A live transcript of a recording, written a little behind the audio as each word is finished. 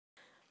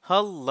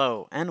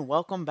Hello, and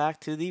welcome back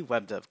to the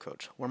Web Dev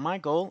Coach, where my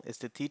goal is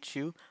to teach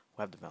you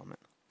web development.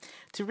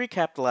 To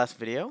recap the last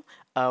video,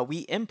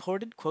 we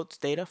imported quotes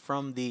data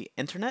from the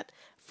internet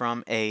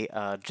from a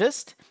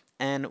gist,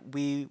 and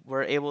we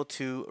were able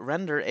to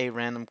render a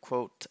random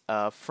quote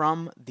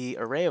from the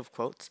array of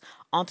quotes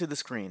onto the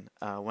screen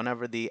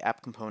whenever the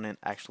app component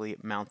actually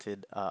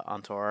mounted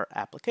onto our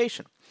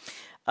application.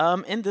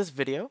 In this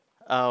video,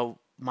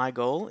 my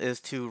goal is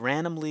to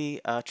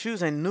randomly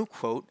choose a new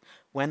quote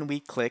when we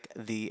click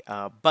the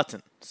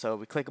button. So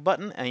we click a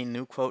button, a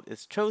new quote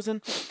is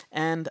chosen,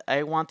 and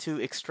I want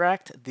to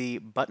extract the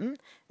button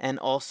and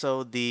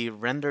also the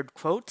rendered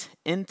quote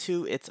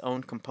into its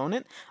own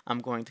component. I'm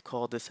going to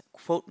call this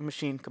quote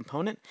machine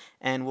component,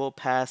 and we'll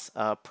pass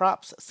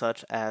props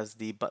such as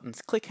the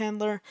button's click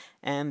handler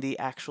and the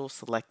actual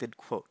selected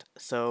quote.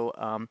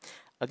 So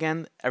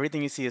again,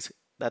 everything you see is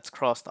that's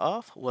crossed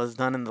off was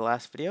done in the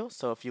last video,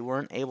 so if you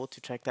weren't able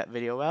to check that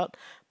video out,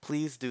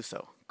 please do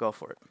so. Go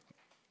for it.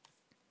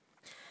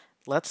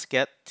 Let's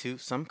get to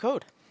some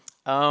code.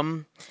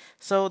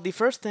 So the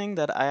first thing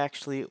that I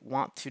actually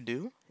want to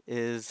do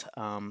is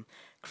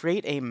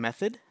create a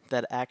method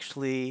that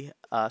actually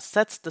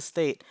sets the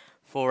state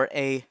for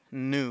a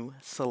new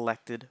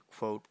selected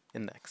quote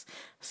index.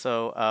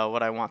 So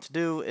what I want to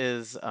do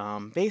is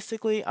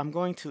basically I'm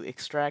going to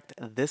extract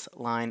this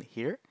line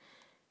here,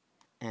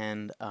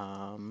 and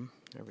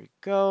there we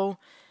go.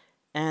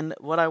 And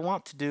what I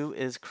want to do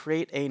is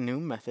create a new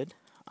method.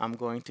 I'm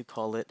going to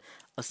call it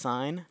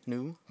assign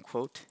new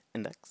quote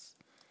index.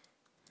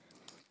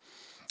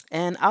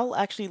 And I'll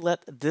actually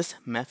let this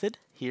method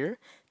here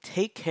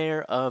take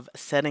care of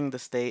setting the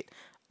state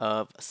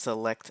of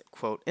select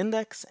quote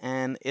index,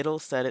 and it'll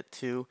set it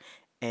to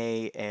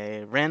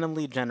a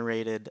randomly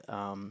generated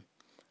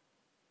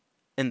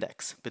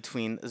index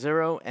between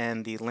 0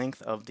 and the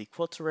length of the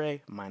quotes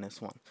array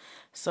 -1.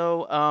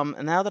 So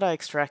now that I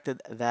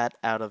extracted that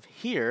out of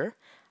here,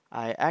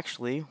 I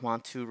actually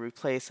want to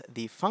replace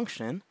the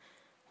function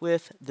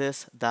with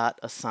this dot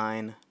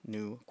assign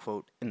new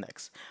quote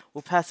index.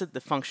 We'll pass it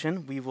the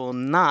function. We will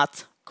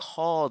not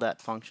call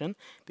that function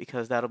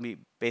because that'll be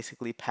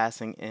basically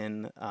passing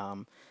in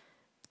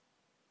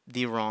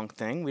the wrong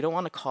thing. We don't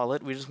want to call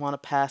it. We just want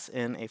to pass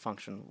in a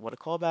function. What a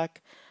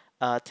callback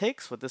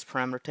what this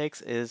parameter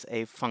takes is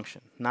a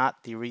function,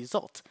 not the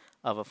result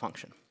of a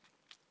function.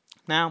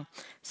 Now,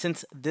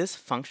 since this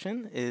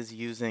function is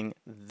using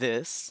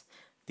this,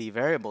 the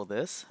variable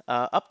this,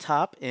 up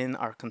top in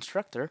our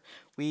constructor,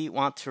 we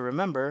want to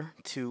remember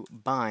to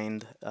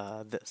bind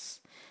this.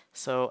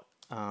 So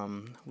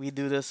we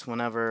do this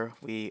whenever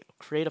we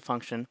create a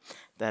function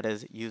that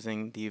is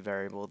using the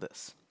variable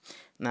this.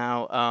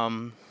 Now,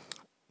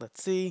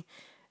 let's see.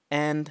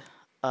 And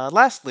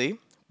lastly,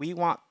 we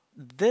want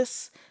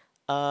this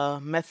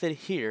method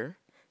here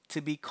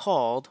to be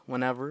called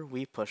whenever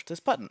we push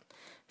this button.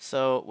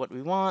 So what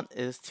we want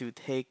is to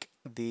take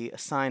the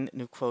assign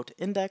new quote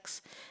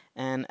index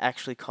and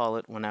actually call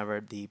it whenever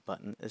the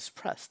button is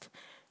pressed.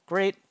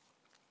 Great.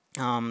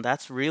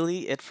 That's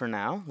really it for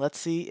now. Let's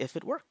see if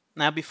it works.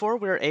 Now, before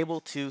we're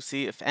able to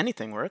see if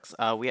anything works,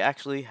 we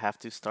actually have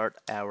to start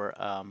our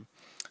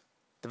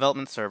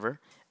development server.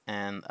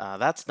 And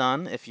that's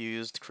done if you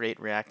used create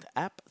React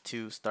app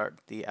to start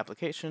the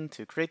application,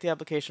 to create the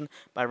application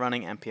by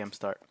running npm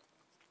start.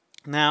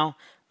 Now,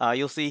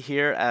 you'll see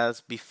here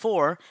as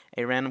before,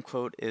 a random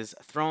quote is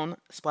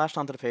splashed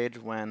onto the page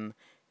when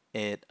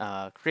it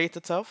creates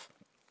itself.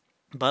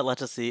 But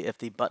let's just see if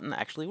the button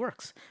actually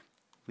works.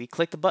 We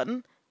click the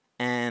button,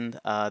 and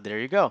there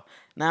you go.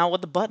 Now, what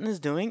the button is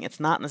doing,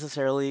 it's not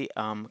necessarily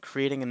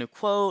creating a new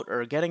quote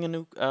or getting a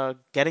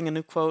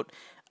new quote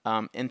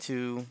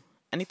into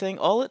anything.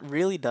 All it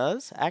really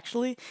does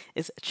actually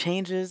is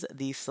changes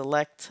the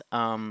select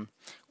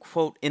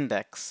quote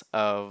index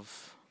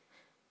of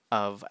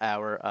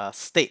our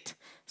state.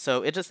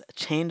 So it just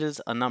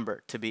changes a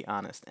number, to be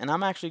honest. And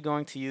I'm actually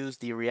going to use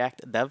the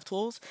React Dev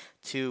Tools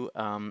to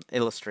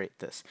illustrate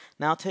this.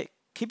 Now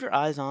keep your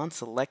eyes on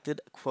selected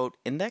quote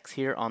index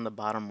here on the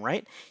bottom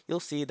right. You'll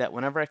see that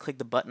whenever I click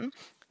the button,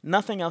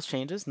 nothing else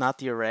changes, not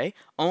the array,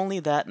 only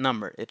that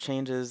number. It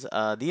changes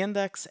the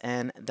index,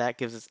 and that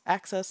gives us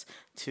access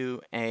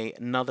to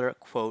another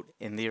quote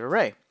in the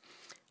array.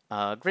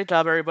 Great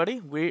job, everybody.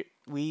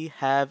 We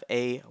have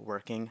a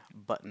working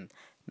button.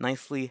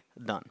 Nicely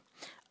done.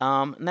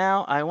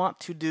 Now I want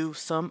to do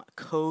some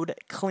code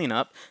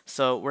cleanup.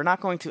 So we're not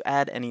going to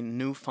add any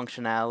new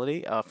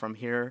functionality from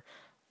here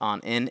on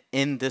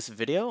in this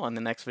video. On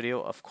the next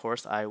video, of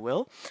course, I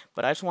will.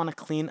 But I just want to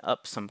clean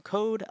up some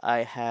code.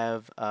 I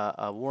have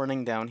a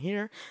warning down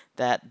here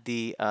that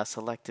the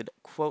selected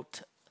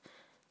quote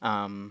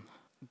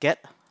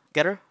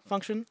getter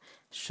function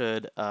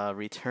should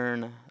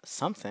return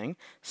something.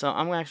 So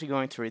I'm actually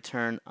going to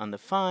return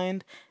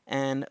undefined,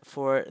 and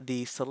for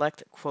the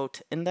select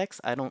quote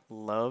index, I don't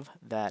love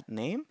that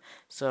name,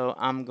 so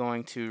I'm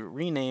going to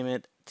rename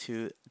it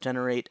to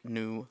generate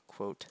new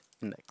quote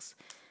index.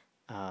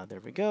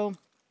 There we go.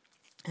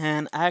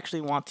 And I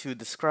actually want to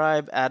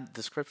add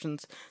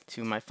descriptions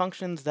to my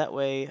functions. That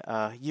way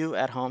you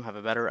at home have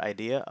a better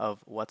idea of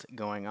what's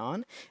going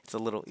on. It's a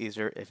little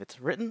easier if it's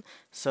written.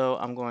 So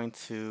I'm going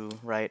to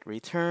write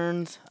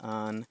returns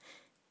an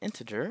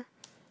integer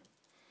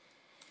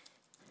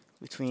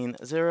between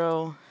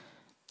 0,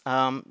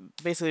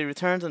 basically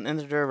returns an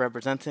integer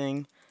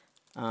representing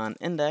an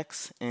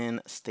index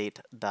in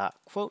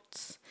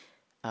state.quotes.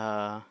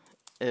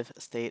 If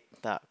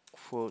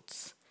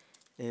state.quotes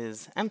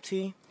is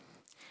empty,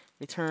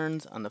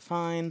 returns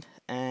undefined,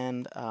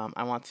 and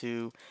I want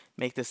to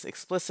make this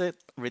explicit.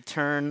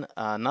 Return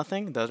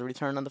nothing does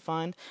return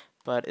undefined,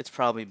 but it's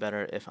probably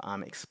better if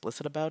I'm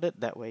explicit about it.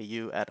 That way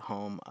you at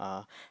home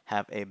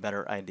have a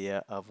better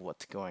idea of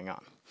what's going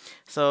on.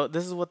 So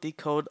this is what the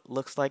code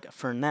looks like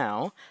for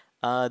now.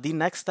 The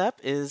next step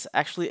is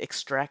actually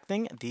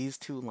extracting these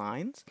two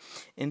lines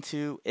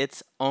into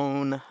its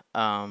own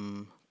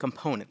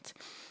component.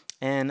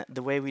 And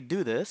the way we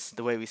do this,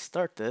 the way we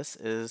start this,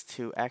 is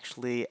to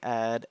actually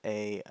add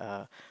a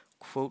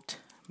quote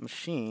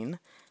machine.js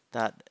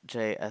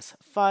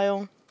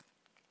file.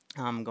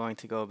 I'm going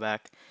to go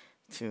back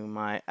to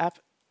my app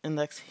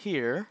index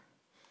here,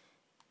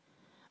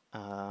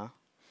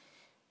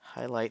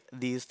 highlight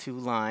these two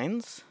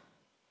lines,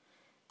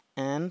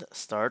 and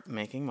start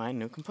making my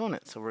new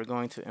component. So we're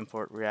going to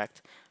import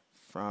React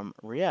from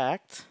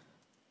React.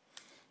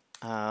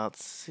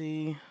 Let's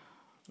see.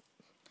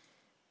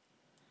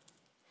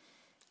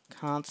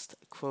 Const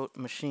quote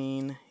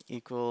machine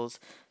equals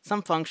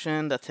some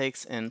function that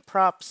takes in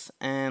props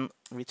and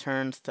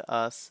returns to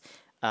us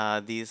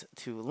these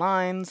two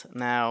lines.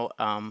 Now,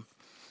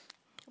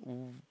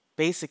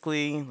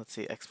 basically, let's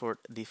see, export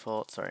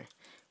default, sorry,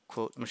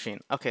 quote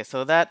machine. Okay,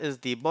 so that is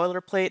the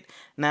boilerplate.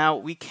 Now,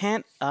 we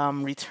can't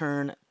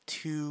return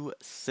two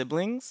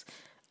siblings.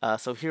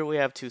 So here we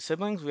have two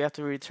siblings. We have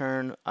to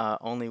return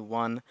only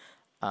one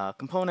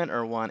component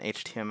or one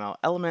HTML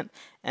element.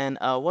 And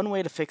one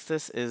way to fix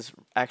this is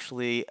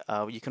actually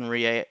you can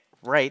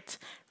write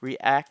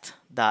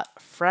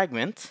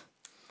react.fragment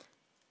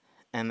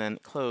and then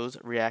close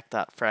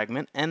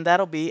react.fragment, and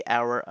that'll be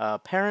our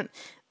parent.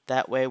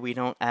 That way we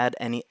don't add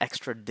any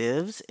extra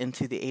divs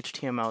into the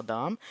HTML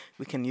DOM.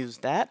 We can use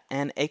that,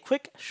 and a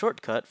quick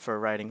shortcut for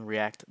writing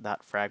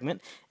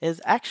react.fragment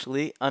is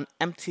actually an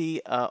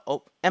empty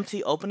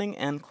opening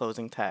and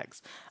closing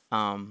tags.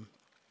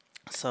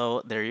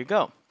 So there you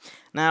go.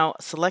 Now,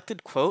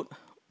 selected quote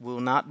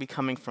will not be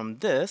coming from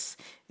this,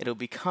 it'll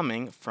be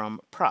coming from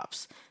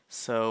props.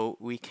 So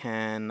we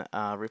can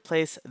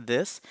replace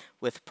this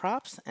with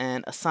props,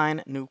 and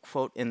assign new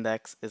quote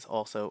index is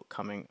also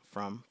coming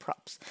from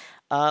props.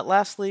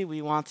 Lastly,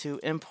 we want to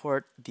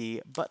import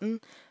the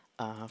button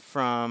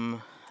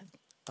from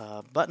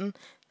button.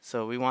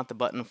 So we want the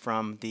button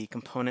from the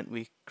component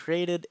we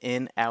created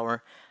in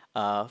our,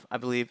 I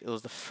believe it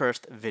was the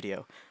first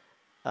video.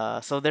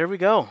 So there we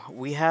go.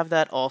 We have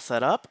that all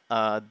set up.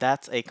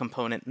 That's a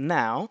component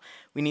now.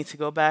 We need to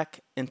go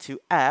back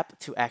into app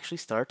to actually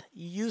start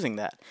using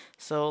that.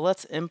 So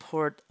let's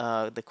import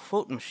the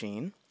quote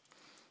machine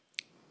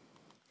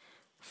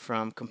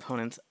from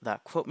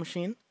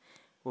components.quoteMachine.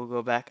 We'll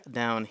go back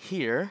down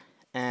here,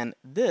 and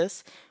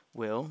this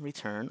will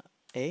return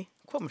a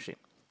quote machine.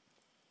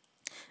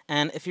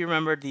 And if you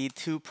remember the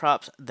two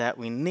props that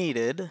we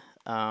needed,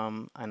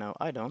 I know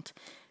I don't,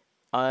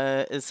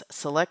 is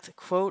select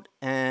quote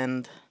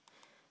and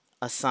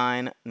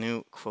assign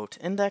new quote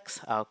index.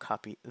 I'll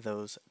copy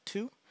those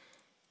two,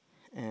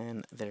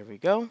 and there we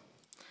go.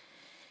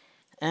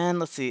 And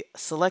let's see,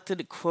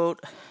 selected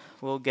quote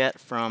we'll get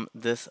from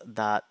this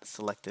dot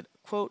selected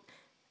quote,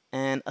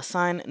 and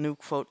assign new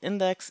quote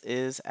index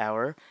is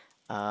our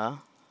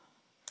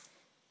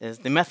is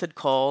the method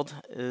called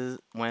is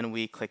when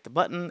we click the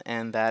button,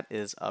 and that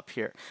is up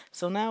here.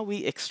 So now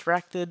we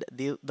extracted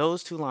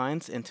those two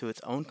lines into its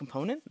own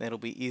component. It'll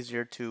be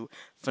easier to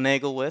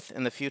finagle with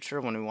in the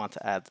future when we want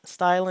to add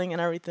styling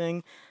and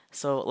everything.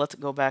 So let's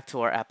go back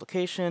to our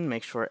application,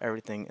 make sure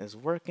everything is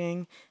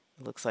working.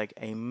 It looks like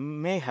I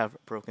may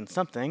have broken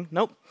something.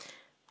 Nope.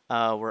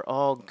 We're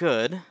all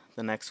good.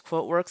 The next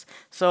quote works.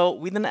 So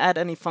we didn't add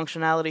any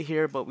functionality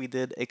here, but we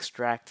did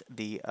extract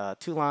the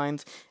two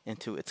lines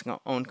into its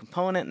own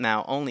component.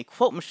 Now only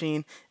quote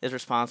machine is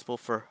responsible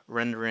for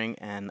rendering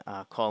and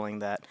calling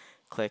that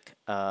click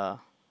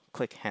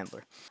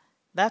handler.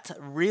 That's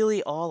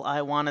really all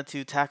I wanted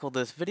to tackle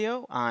this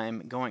video.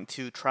 I'm going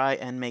to try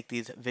and make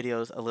these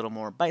videos a little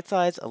more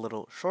bite-sized, a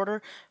little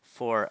shorter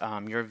for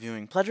your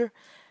viewing pleasure.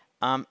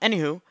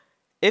 Anywho,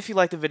 if you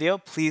like the video,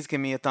 please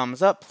give me a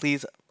thumbs up.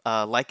 Please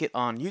like it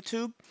on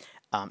YouTube.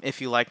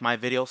 If you like my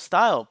video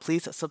style,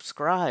 please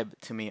subscribe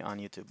to me on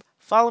YouTube.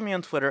 Follow me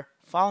on Twitter.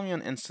 Follow me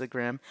on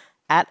Instagram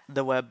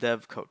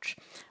 @TheWebDevCoach.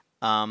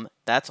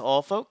 That's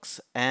all,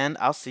 folks, and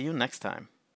I'll see you next time.